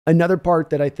Another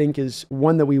part that I think is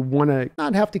one that we want to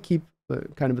not have to keep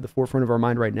kind of at the forefront of our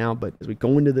mind right now, but as we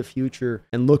go into the future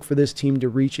and look for this team to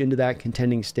reach into that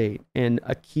contending state, and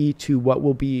a key to what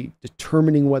will be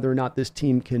determining whether or not this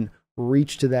team can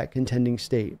reach to that contending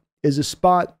state is a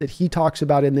spot that he talks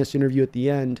about in this interview at the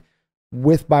end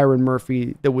with Byron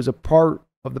Murphy that was a part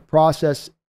of the process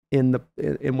in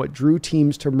what drew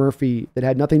teams to Murphy that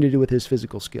had nothing to do with his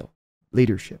physical skill: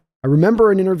 leadership. I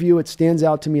remember an interview, it stands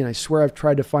out to me, and I swear I've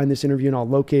tried to find this interview and I'll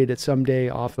locate it someday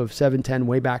off of 710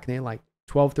 way back then, like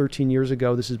 12, 13 years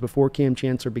ago. This is before Cam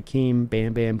Chancellor became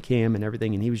Bam Bam Cam and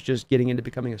everything, and he was just getting into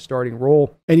becoming a starting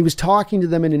role. And he was talking to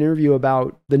them in an interview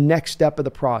about the next step of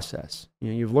the process. You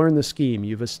know, you've learned the scheme,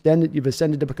 you've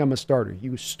ascended to become a starter.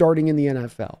 You were starting in the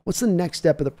NFL. What's the next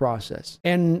step of the process?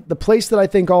 And the place that I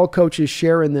think all coaches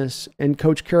share in this, and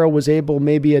Coach Carroll was able,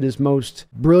 maybe at his most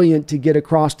brilliant, to get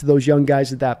across to those young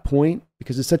guys at that point,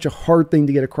 because it's such a hard thing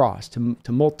to get across to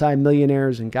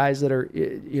multimillionaires and guys that are,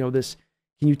 you know, this.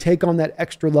 Can you take on that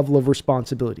extra level of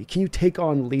responsibility? Can you take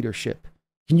on leadership?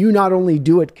 Can you not only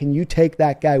do it, can you take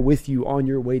that guy with you on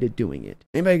your way to doing it?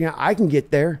 Anybody go, I can get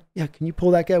there. Yeah, can you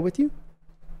pull that guy with you?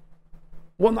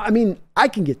 Well, I mean, I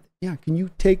can get there. Yeah, can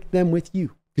you take them with you?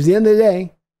 Because at the end of the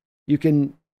day, you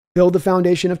can build the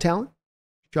foundation of talent.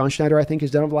 John Schneider, I think,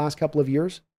 has done it over the last couple of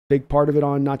years. Big part of it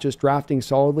on not just drafting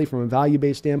solidly from a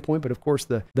value-based standpoint, but of course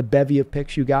the bevy of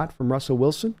picks you got from Russell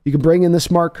Wilson. You can bring in the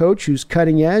smart coach who's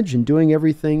cutting edge and doing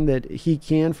everything that he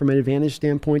can from an advantage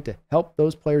standpoint to help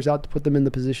those players out, to put them in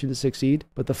the position to succeed.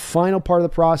 But the final part of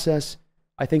the process,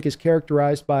 I think, is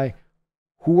characterized by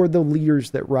who are the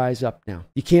leaders that rise up now.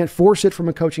 You can't force it from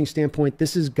a coaching standpoint.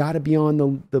 This has got to be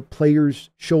on the players'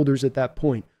 shoulders at that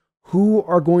point. Who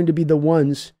are going to be the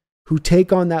ones who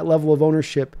take on that level of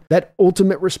ownership, that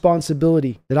ultimate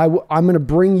responsibility that I'm going to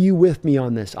bring you with me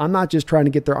on this. I'm not just trying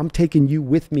to get there. I'm taking you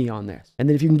with me on this. And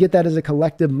then if you can get that as a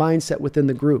collective mindset within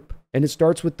the group, and it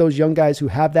starts with those young guys who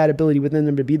have that ability within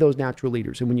them to be those natural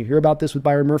leaders. And when you hear about this with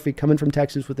Byron Murphy coming from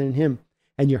Texas within him,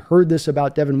 and you heard this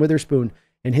about Devon Witherspoon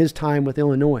and his time with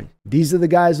Illinois, these are the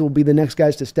guys that will be the next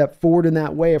guys to step forward in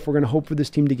that way if we're going to hope for this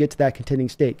team to get to that contending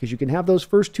state. Because you can have those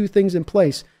first two things in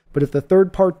place, but if the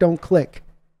third part don't click,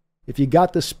 if you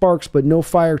got the sparks but no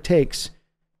fire takes,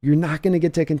 you're not going to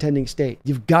get to a contending state.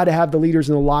 You've got to have the leaders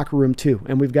in the locker room too.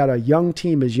 And we've got a young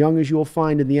team, as young as you'll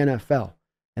find in the NFL.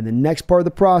 And the next part of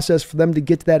the process for them to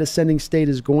get to that ascending state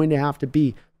is going to have to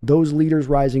be those leaders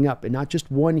rising up. And not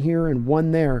just one here and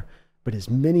one there, but as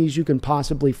many as you can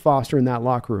possibly foster in that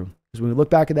locker room. Because when we look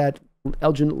back at that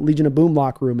Legion of Boom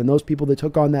locker room and those people that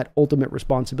took on that ultimate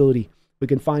responsibility, we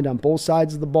can find on both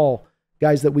sides of the ball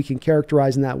guys that we can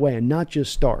characterize in that way, and not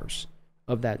just stars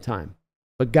of that time,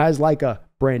 but guys like a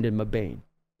Brandon Mabane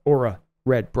or a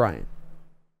Red Bryant.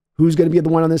 Who's going to be the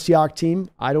one on the Seahawks team?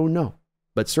 I don't know,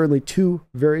 but certainly two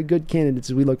very good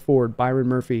candidates as we look forward, Byron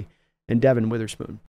Murphy and Devon Witherspoon.